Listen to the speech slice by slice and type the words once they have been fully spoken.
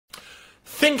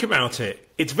think about it,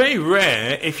 it's very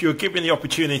rare if you're given the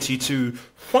opportunity to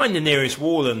find the nearest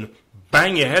wall and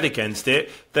bang your head against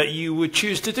it that you would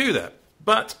choose to do that.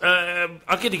 But I'm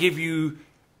going to give you,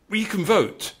 you can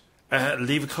vote.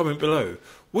 Leave a comment below.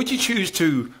 Would you choose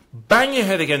to bang your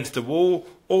head against the wall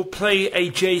or play a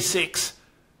J6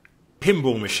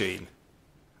 pinball machine?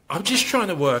 I'm just trying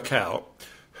to work out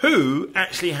who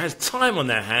actually has time on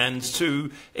their hands to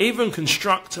even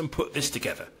construct and put this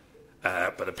together.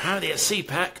 But apparently at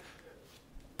CPAC,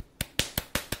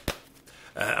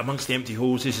 amongst the empty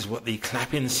halls, this is what the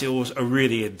clapping seals are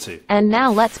really into. And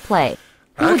now let's play.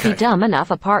 Who would be dumb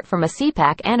enough apart from a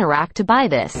CPAC anorak to buy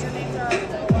this?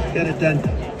 Get it done. So,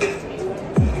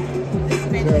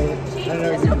 I don't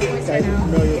know if you guys are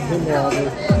familiar with pinball,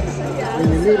 but when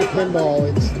you're new to pinball,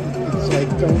 it's like,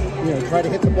 don't, try to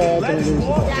hit the ball, don't lose the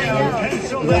ball. Right?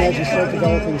 And then as you start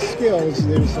developing skills,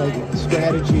 there's like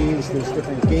strategies, there's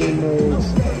different game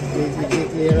modes.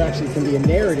 There actually can be a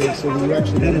narrative, so that you're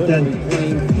actually literally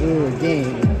playing through a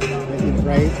game,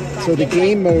 right? So the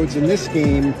game modes in this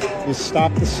game is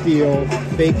stop the steal,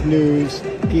 fake news,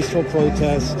 peaceful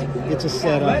protest, it's a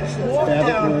setup,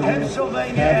 bad murders,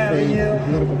 bad faith,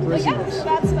 political prisoners.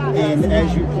 And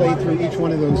as you play through each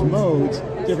one of those modes,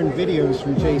 different videos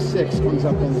from J6 comes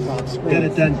up on the top screen. Get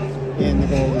it done. And the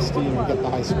goal is to get the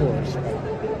high scores.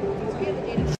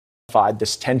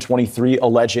 This 1023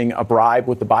 alleging a bribe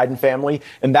with the Biden family.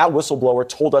 And that whistleblower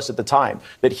told us at the time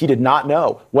that he did not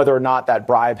know whether or not that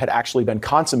bribe had actually been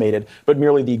consummated, but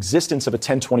merely the existence of a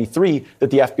 1023 that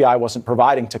the FBI wasn't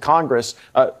providing to Congress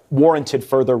warranted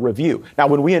further review. Now,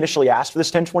 when we initially asked for this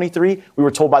 1023, we were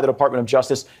told by the Department of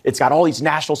Justice, it's got all these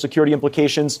national security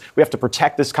implications. We have to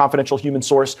protect this confidential human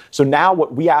source. So now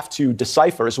what we have to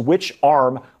decipher is which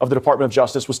arm of the Department of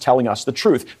Justice was telling us the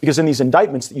truth. Because in these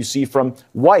indictments that you see from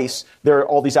Weiss, there are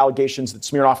all these allegations that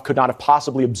Smirnov could not have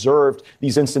possibly observed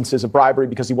these instances of bribery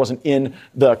because he wasn't in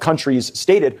the countries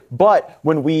stated. But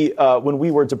when we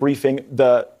were debriefing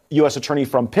the U.S. attorney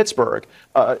from Pittsburgh,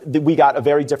 we got a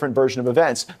very different version of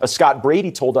events. Scott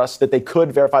Brady told us that they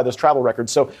could verify those travel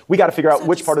records. So we got to figure out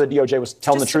which part of the DOJ was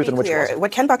telling the truth and which wasn't.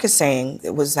 What Ken Buck is saying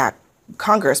was that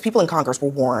people in Congress were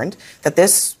warned that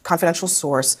this confidential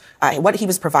source, what he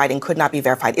was providing could not be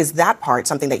verified. Is that part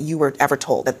something that you were ever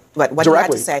told, that what you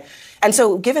had to say? And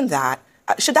so given that,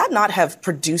 should that not have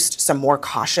produced some more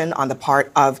caution on the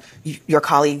part of your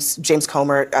colleagues, James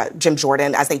Comer, Jim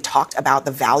Jordan, as they talked about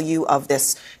the value of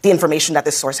the information that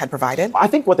this source had provided? I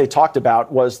think what they talked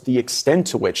about was the extent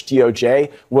to which DOJ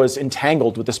was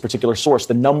entangled with this particular source,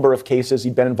 the number of cases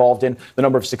he'd been involved in, the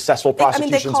number of successful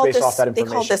prosecutions based off that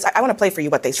information. They called this, I want to play for you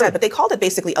what they said, but they called it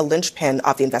basically a linchpin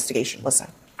of the investigation. Listen.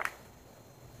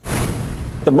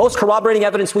 The most corroborating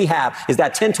evidence we have is that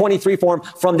 1023 form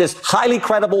from this highly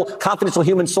credible, confidential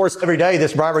human source. Every day,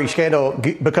 this bribery scandal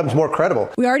becomes more credible.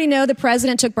 We already know the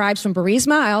president took bribes from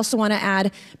Burisma. I also want to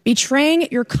add, betraying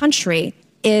your country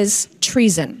is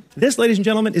treason. This, ladies and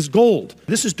gentlemen, is gold.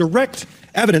 This is direct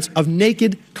evidence of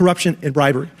naked corruption and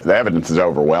bribery. The evidence is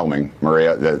overwhelming,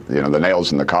 Maria. The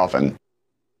nails in the coffin.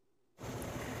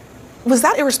 Was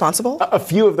that irresponsible? A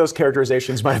few of those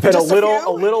characterizations might have been a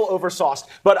little oversauced,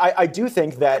 but I do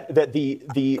think that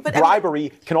the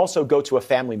bribery can also go to a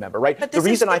family member, right? The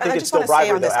reason I think it's still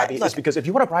bribery, though, Abby, is because if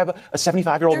you want to bribe a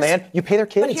 75-year-old man, you pay their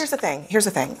kids. But here's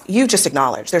the thing. You just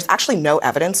acknowledged there's actually no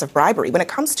evidence of bribery when it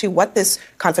comes to what this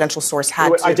confidential source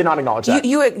had. I did not acknowledge that.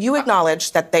 You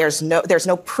acknowledged that there's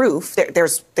no proof.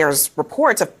 There's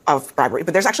reports of bribery,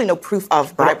 but there's actually no proof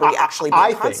of bribery actually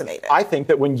being consummated. I think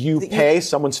that when you pay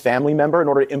someone's family member in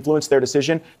order to influence their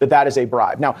decision, that is a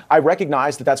bribe. Now, I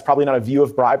recognize that that's probably not a view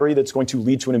of bribery that's going to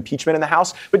lead to an impeachment in the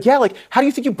House. But yeah, how do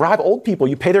you think you bribe old people?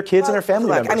 You pay their kids and their family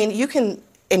members. I mean, you can,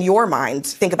 in your mind,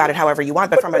 think about it however you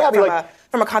want, but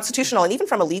from a constitutional and even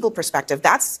from a legal perspective,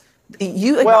 that's I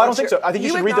don't think so. I think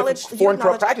you should read the Foreign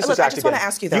Corrupt Practices Act again. I just want to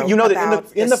ask you, though, you know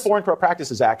that in the Foreign Corrupt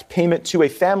Practices Act, payment to a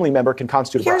family member can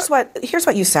constitute a bribe. Here's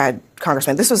what you said,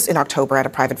 Congressman. This was in October at a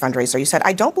private fundraiser. You said,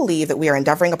 I don't believe that we are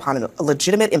endeavoring upon a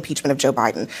legitimate impeachment of Joe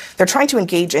Biden. They're trying to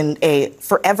engage in a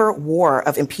forever war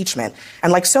of impeachment.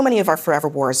 And like so many of our forever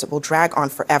wars, it will drag on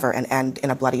forever and end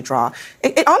in a bloody draw.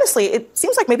 Honestly, it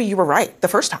seems like maybe you were right the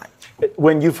first time.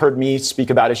 When you've heard me speak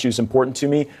about issues important to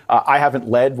me, I haven't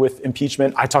led with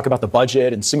impeachment. I talk about the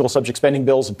budget and single subject spending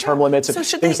bills and term limits and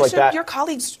things like that. Your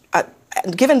colleagues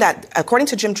given that, according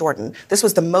to Jim Jordan, this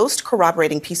was the most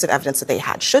corroborating piece of evidence that they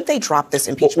had, should they drop this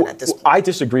impeachment at this point? I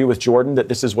disagree with Jordan that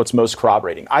this is what's most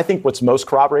corroborating. I think what's most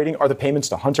corroborating are the payments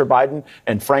to Hunter Biden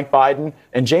and Frank Biden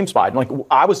and James Biden. Like,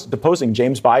 I was deposing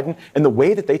James Biden, and the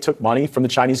way that they took money from the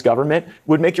Chinese government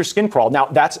would make your skin crawl. Now,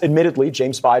 that's admittedly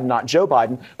James Biden, not Joe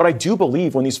Biden, but I do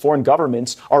believe when these foreign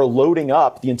governments are loading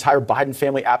up the entire Biden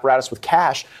family apparatus with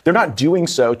cash, they're not doing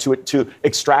so to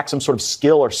extract some sort of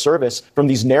skill or service from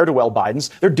these ne'er-do-well Bidens.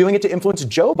 They're doing it to influence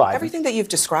Joe Biden. Everything that you've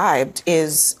described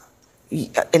is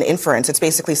an inference. It's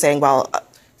basically saying, well,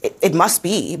 it must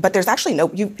be, but there's actually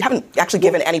you haven't actually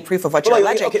given any proof of what you're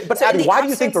alleging. Okay, but Abby, why do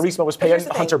you think Burisma was paying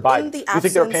Hunter Biden? Do you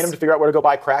think they were paying him to figure out where to go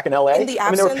buy crack in L.A.? In the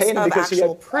absence they were paying him because he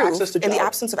had access to Joe. In the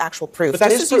absence of actual proof, but that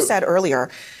just is as true. you said earlier,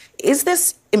 is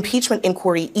this impeachment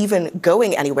inquiry even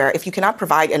going anywhere if you cannot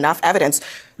provide enough evidence?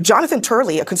 Jonathan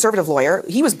Turley, a conservative lawyer,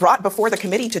 he was brought before the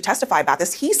committee to testify about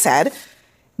this. He said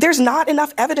there's not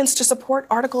enough evidence to support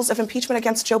articles of impeachment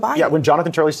against Joe Biden. Yeah, when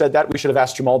Jonathan Turley said that, we should have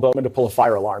asked Jamal Bowman to pull a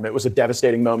fire alarm. It was a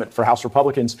devastating moment for House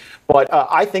Republicans. But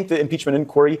I think the impeachment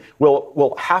inquiry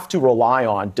will have to rely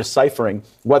on deciphering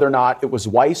whether or not it was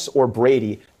Weiss or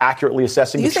Brady accurately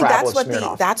assessing the travel of Smirnov. Do you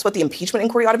think that's what the impeachment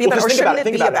inquiry ought to be about? Or shouldn't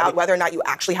it be about whether or not you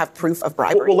actually have proof of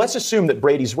bribery? Well, let's assume that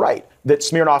Brady's right, that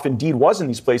Smirnov indeed was in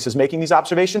these places making these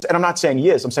observations. And I'm not saying he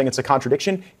is. I'm saying it's a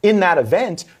contradiction. In that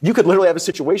event, you could literally have a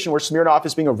situation where Smirnov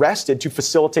is being arrested to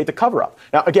facilitate the cover-up.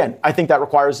 Now, again, I think that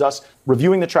requires us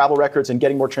reviewing the travel records and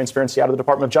getting more transparency out of the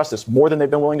Department of Justice, more than they've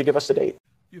been willing to give us to date.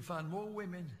 You find more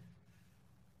women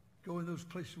go in those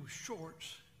places with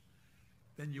shorts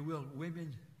than you will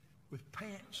women with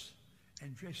pants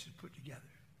and dresses put together.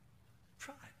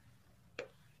 Try it.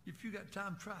 If you got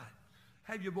time, try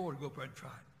it. Have your boy go up there and try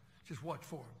it. Just watch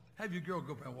for him. Have your girl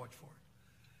go up there and watch for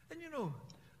it. And you know,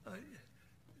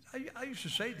 I used to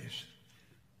say this.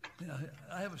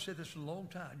 I haven't said this in a long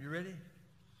time. You ready?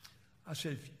 I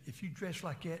said, if you dress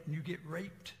like that and you get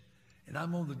raped and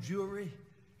I'm on the jury,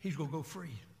 he's going to go free.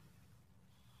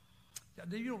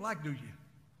 You don't like, do you?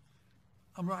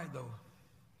 I'm right, though.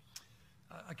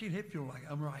 I can't help you don't like it.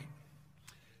 I'm right.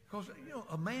 Because, you know,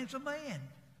 a man's a man.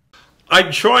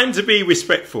 I'm trying to be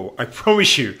respectful. I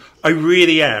promise you. I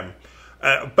really am.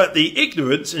 But the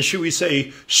ignorance and, should we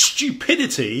say,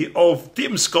 stupidity of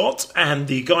Dim Scott and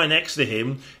the guy next to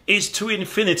him is to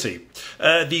infinity.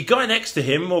 The guy next to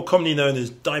him, more commonly known as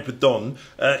Diaper Don,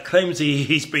 claims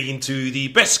he's been to the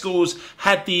best schools,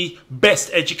 had the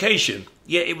best education.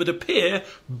 Yet it would appear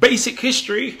basic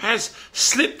history has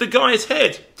slipped the guy's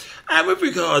head. And with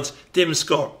regards Dim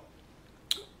Scott,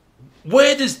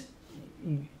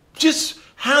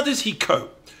 how does he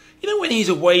cope? You know, when he's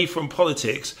away from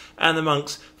politics and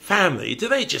amongst family, do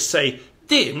they just say,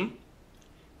 Dim,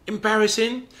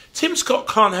 embarrassing? Tim Scott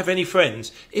can't have any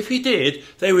friends. If he did,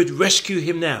 they would rescue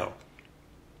him now.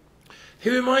 He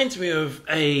reminds me of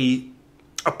a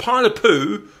pile of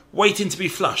poo waiting to be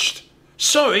flushed.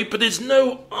 Sorry, but there's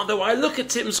no other way. I look at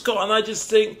Tim Scott and I just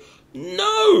think,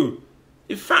 no.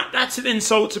 In fact, that's an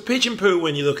insult to pigeon poo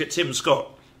when you look at Tim Scott.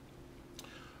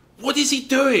 What is he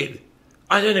doing?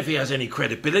 I don't know if he has any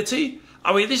credibility.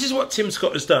 I mean, this is what Tim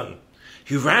Scott has done.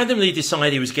 He randomly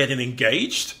decided he was getting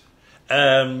engaged.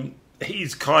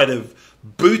 He's kind of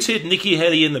booted Nikki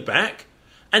Haley in the back.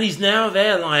 And he's now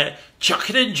there like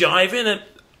chucking and jiving. And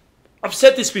I've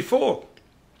said this before.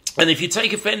 And if you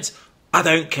take offence, I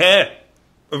don't care.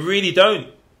 I really don't.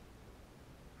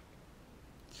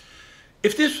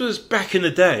 If this was back in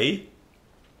the day,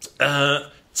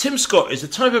 Tim Scott is the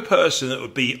type of person that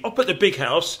would be up at the big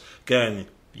house going,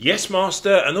 yes,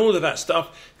 master, and all of that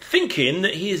stuff, thinking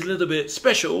that he is a little bit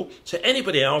special to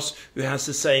anybody else who has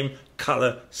the same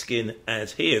colour skin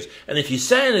as he is. And if you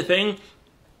say anything,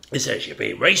 it says you're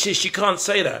being racist, you can't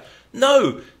say that.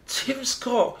 No, Tim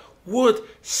Scott would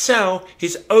sell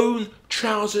his own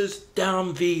trousers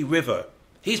down the river.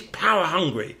 He's power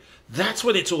hungry. That's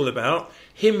what it's all about.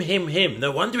 Him.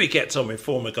 No wonder he gets on with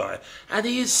former guy. And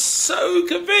he is so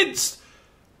convinced.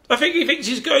 I think he thinks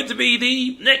he's going to be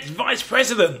the next vice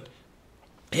president.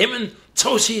 Him and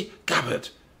Tulsi Gabbard,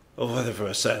 or whatever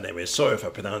her surname is. Sorry if I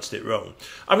pronounced it wrong.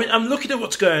 I mean, I'm looking at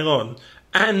what's going on,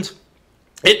 and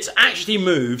it's actually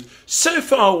moved so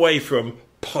far away from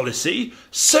policy,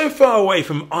 so far away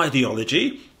from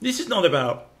ideology. This is not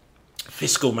about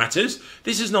fiscal matters.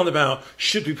 This is not about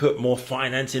should we put more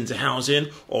finance into housing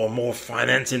or more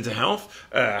finance into health.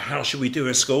 How should we do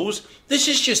our schools? This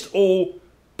is just all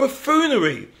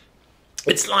buffoonery.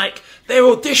 It's like they're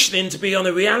auditioning to be on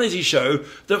a reality show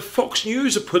that Fox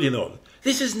News are putting on.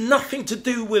 This has nothing to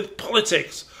do with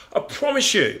politics. I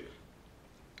promise you.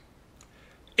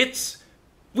 It's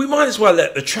we might as well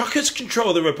let the truckers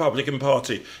control the Republican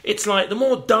Party. It's like the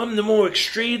more dumb, the more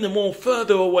extreme, the more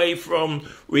further away from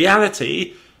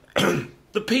reality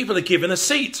the people are given a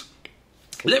seat.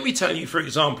 Let me tell you, for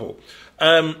example,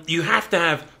 you have to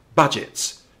have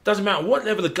budgets. Doesn't matter what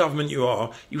level of government you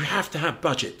are, you have to have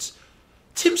budgets.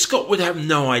 Tim Scott would have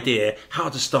no idea how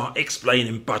to start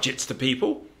explaining budgets to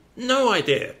people. No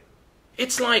idea.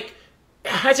 It's like,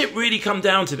 has it really come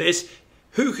down to this?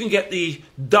 Who can get the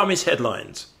dumbest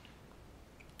headlines?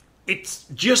 It's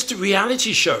just a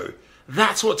reality show.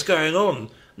 That's what's going on.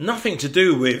 Nothing to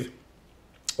do with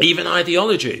even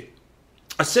ideology.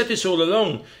 I said this all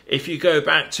along. If you go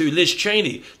back to Liz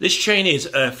Cheney's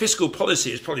fiscal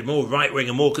policy is probably more right-wing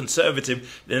and more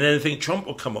conservative than anything Trump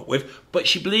will come up with, but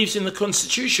she believes in the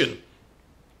Constitution.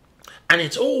 And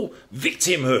it's all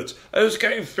victimhood. I was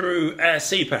going through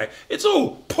CPAC. It's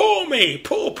all poor me,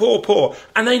 poor, poor, poor.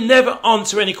 And they never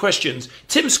answer any questions.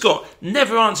 Tim Scott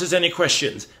never answers any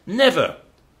questions. Never.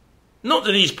 Not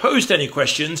that he's posed any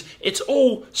questions. It's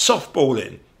all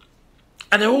softballing.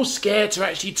 And they're all scared to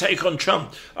actually take on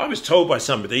Trump. I was told by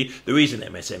somebody the reason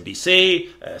MSNBC,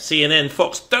 CNN,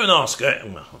 Fox don't ask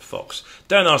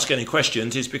any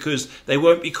questions is because they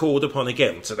won't be called upon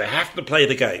again. So they have to play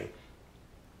the game.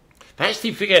 They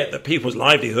actually forget that people's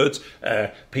livelihoods,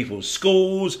 people's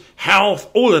schools, health,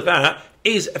 all of that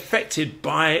is affected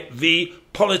by the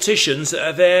politicians that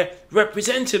are there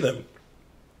representing them.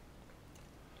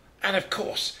 And of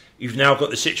course, you've now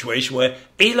got the situation where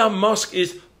Elon Musk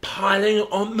is piling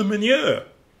on the manure.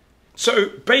 So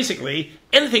basically,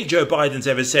 anything Joe Biden's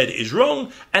ever said is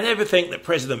wrong, and everything that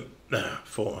President,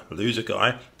 for loser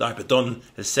guy, Diaper Don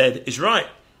has said is right.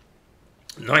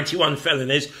 91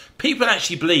 felonies. People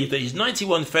actually believe that his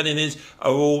 91 felonies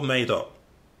are all made up.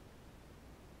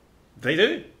 They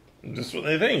do. That's what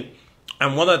they think.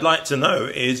 And what I'd like to know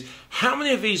is how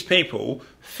many of these people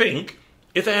think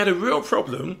if they had a real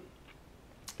problem,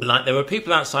 like there were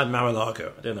people outside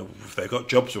Mar-a-Lago, I don't know if they've got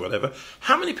jobs or whatever,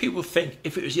 how many people think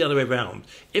if it was the other way around,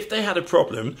 if they had a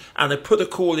problem and they put a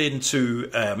call into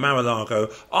Mar-a-Lago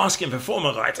asking for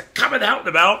former guy to come and help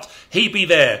them out, he'd be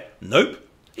there? Nope.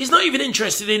 He's not even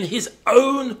interested in his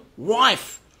own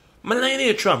wife,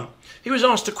 Melania Trump. He was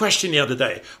asked a question the other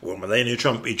day. Will Melania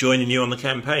Trump be joining you on the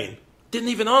campaign? Didn't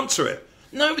even answer it.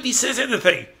 Nobody says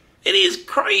anything. It is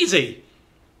crazy.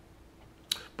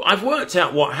 But I've worked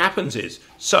out what happens is.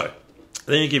 So,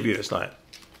 let me give you a slide.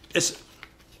 It's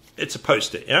a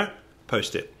post-it, yeah?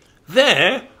 Post-it.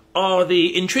 There are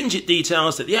the intrinsic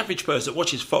details that the average person that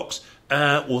watches Fox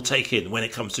will take in when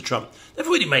it comes to Trump. They've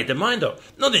already made their mind up.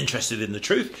 Not interested in the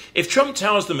truth. If Trump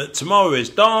tells them that tomorrow is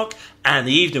dark and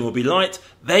the evening will be light,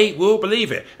 they will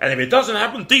believe it. And if it doesn't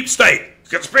happen, deep state,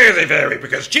 conspiracy theory,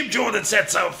 because Jim Jordan said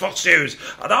so on Fox News.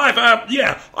 And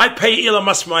I pay Elon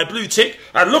Musk my blue tick,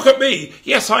 and look at me.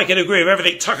 Yes, I can agree with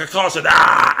everything Tucker Carlson,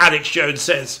 Alex Jones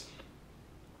says.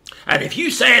 And if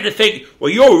you say anything, well,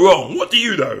 you're wrong. What do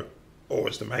you know? Or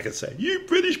as the maggots say, you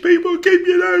British people, keep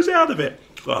your nose out of it.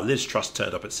 Well, Liz Truss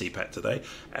turned up at CPAC today,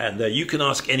 and you can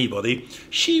ask anybody.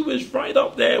 She was right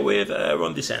up there with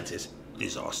Ron DeSantis.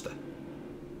 Disaster.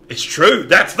 It's true.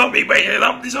 That's not me making it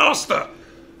up. Disaster.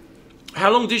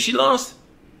 How long did she last?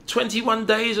 21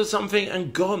 days or something,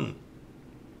 and gone.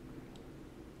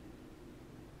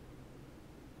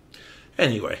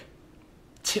 Anyway,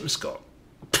 Tim Scott.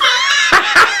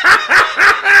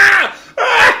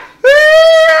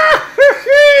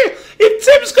 If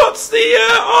Tim Scott's the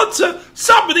answer,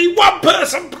 somebody, one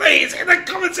person please, in the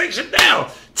comment section now,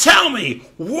 tell me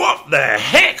what the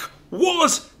heck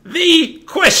was the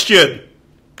question?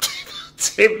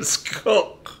 Tim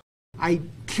Scott. I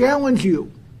challenge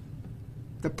you,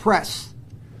 the press,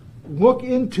 look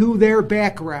into their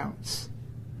backgrounds.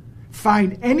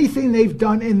 Find anything they've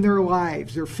done in their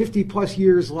lives, their 50-plus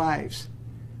years lives,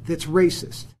 that's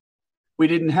racist. We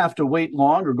didn't have to wait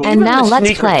long or go. And now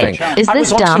let's play. Is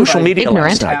this dumb,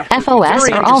 ignorant, FOS,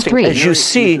 or all three? As you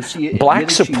see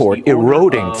black support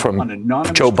eroding from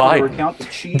Joe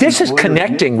Biden, this is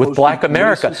connecting with black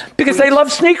America because they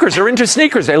love sneakers. They're into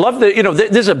sneakers. They love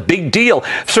this is a big deal,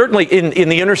 certainly in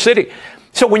the inner city.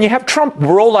 So when you have Trump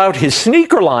roll out his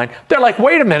sneaker line, they're like,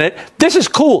 wait a minute, this is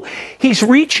cool. He's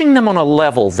reaching them on a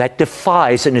level that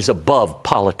defies and is above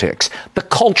politics. The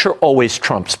culture always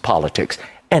trumps politics.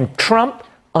 And Trump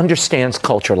understands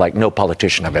culture like no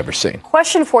politician I've ever seen.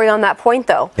 Question for you on that point,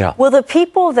 though. Yeah. Will the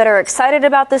people that are excited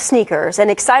about the sneakers and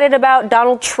excited about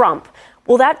Donald Trump,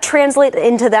 Will that translate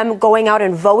into them going out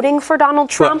and voting for Donald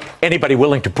Trump? Well, anybody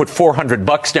willing to put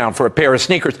 $400 down for a pair of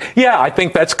sneakers? Yeah, I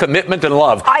think that's commitment and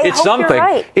love. It's something.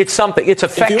 Right. It's something. It's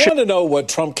affection. If you want to know what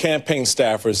Trump campaign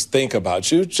staffers think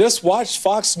about you, just watch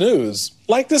Fox News,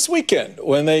 like this weekend,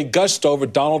 when they gushed over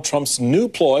Donald Trump's new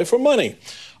ploy for money.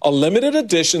 A limited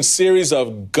edition series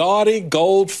of gaudy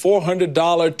gold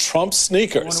 $400 Trump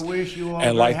sneakers.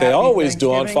 And like they always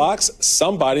do on Fox,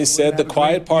 somebody said the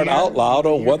quiet part out loud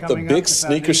on what the big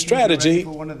sneaker strategy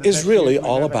is really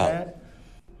all about.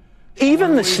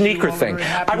 Even the sneaker thing.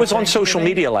 I was on social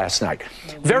media last night.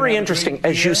 Very interesting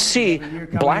as you see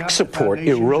black support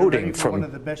eroding from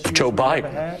Joe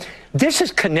Biden. This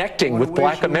is connecting with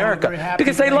black America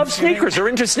because they love sneakers. They're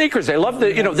into sneakers. They love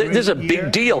the, this is a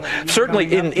big deal,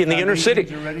 certainly in the inner city.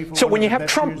 So when you have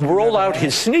Trump roll out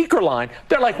his sneaker line,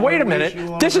 they're like, wait a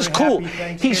minute, this is cool.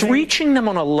 He's reaching them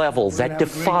on a level that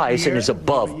defies and is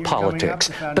above politics.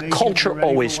 The culture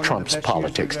always trumps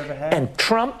politics. And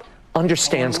Trump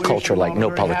understands culture like no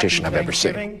politician I've ever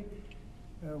seen.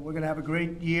 We're going to have a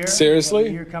great year. Seriously?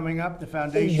 Year coming up. The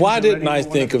foundation. Why didn't I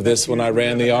think of this when I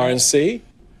ran the RNC?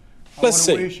 Let's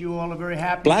see. Wish you all a very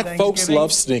happy Black folks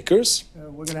love sneakers,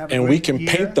 and we can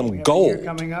paint them gold.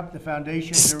 Coming up. The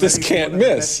foundation. This can't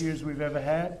miss. Best years we've ever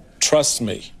had. Trust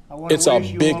me, it's a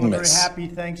big miss.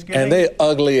 And they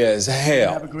ugly as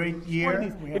hell. Have a great year.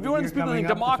 If you want to speak of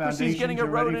democracy is getting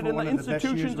eroded and the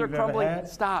institutions are crumbling,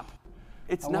 stop.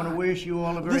 It's not. Wish you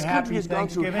all a very this country has gone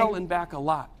through hell and back a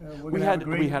lot. We had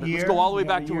let's go all the way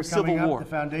back to a civil war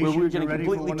where we were getting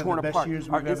completely torn apart.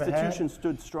 Our institutions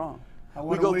stood strong.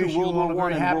 We go through World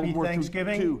War I and World War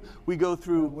II. We go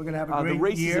through the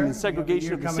racism and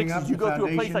segregation of the 60s. You go through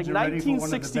a place like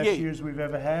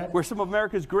 1968 where some of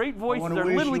America's great voices are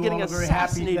literally getting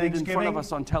assassinated in front of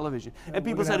us on television. And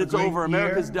people said it's over,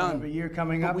 America's done.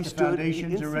 But we stood, the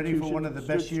institutions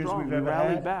stood strong, we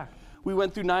rallied back. We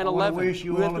went through 9/11. We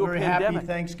went through a pandemic.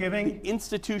 The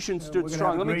institutions stood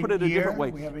strong. Let me put it a different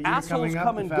way. Assholes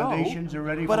come and go,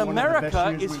 but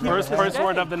America is here. First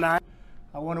word of the night.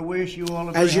 I want to wish you all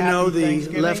a very As you know, the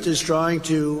left is trying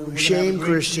to shame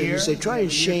Christians. They try and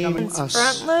shame us.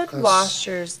 Front-load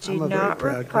washers do not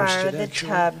require the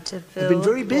tub to fill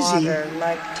with water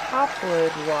like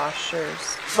top-load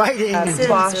washers. Fighting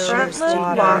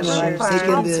front-load washers.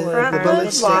 Taking the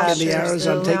bullets, taking the arrows.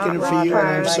 I'm taking it for you, and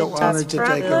I'm so honored to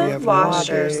take them.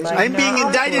 I'm being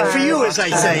indicted for you, as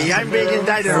I say. I'm being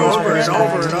indicted over and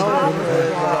over and over.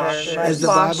 As the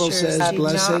Bible says,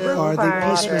 blessed are the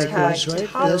peacemakers, right?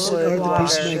 Blessed are the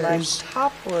peacemakers.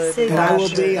 And I will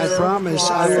be, I promise,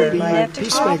 I will be your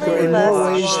peacemaker in more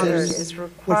ways than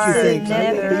what you think.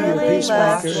 I will be your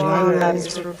peacemaker, and I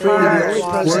will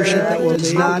bring worship that will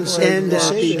not end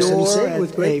at the door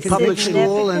with a public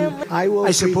school, and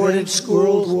I supported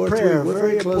school prayer. We're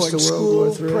very close to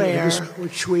World War III,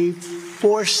 which we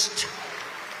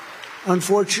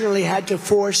unfortunately had to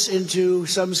force into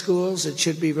some schools. It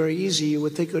should be very easy. You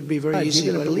would think it would be very easy,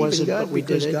 but it wasn't. But we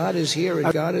did it. God is here,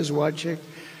 and God is watching.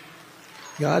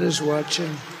 God is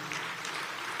watching.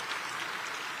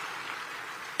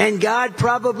 And God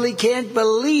probably can't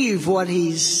believe what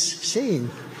he's seeing.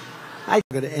 I'm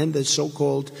going to end the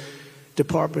so-called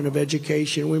Department of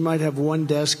Education. We might have one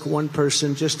desk, one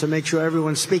person, just to make sure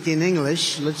everyone's speaking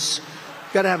English.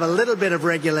 Got to have a little bit of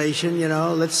regulation,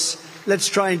 Let's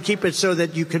try and keep it so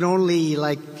that you can only,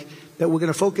 that we're going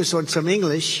to focus on some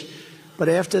English. But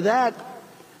after that,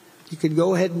 you can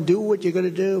go ahead and do what you're going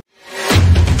to do.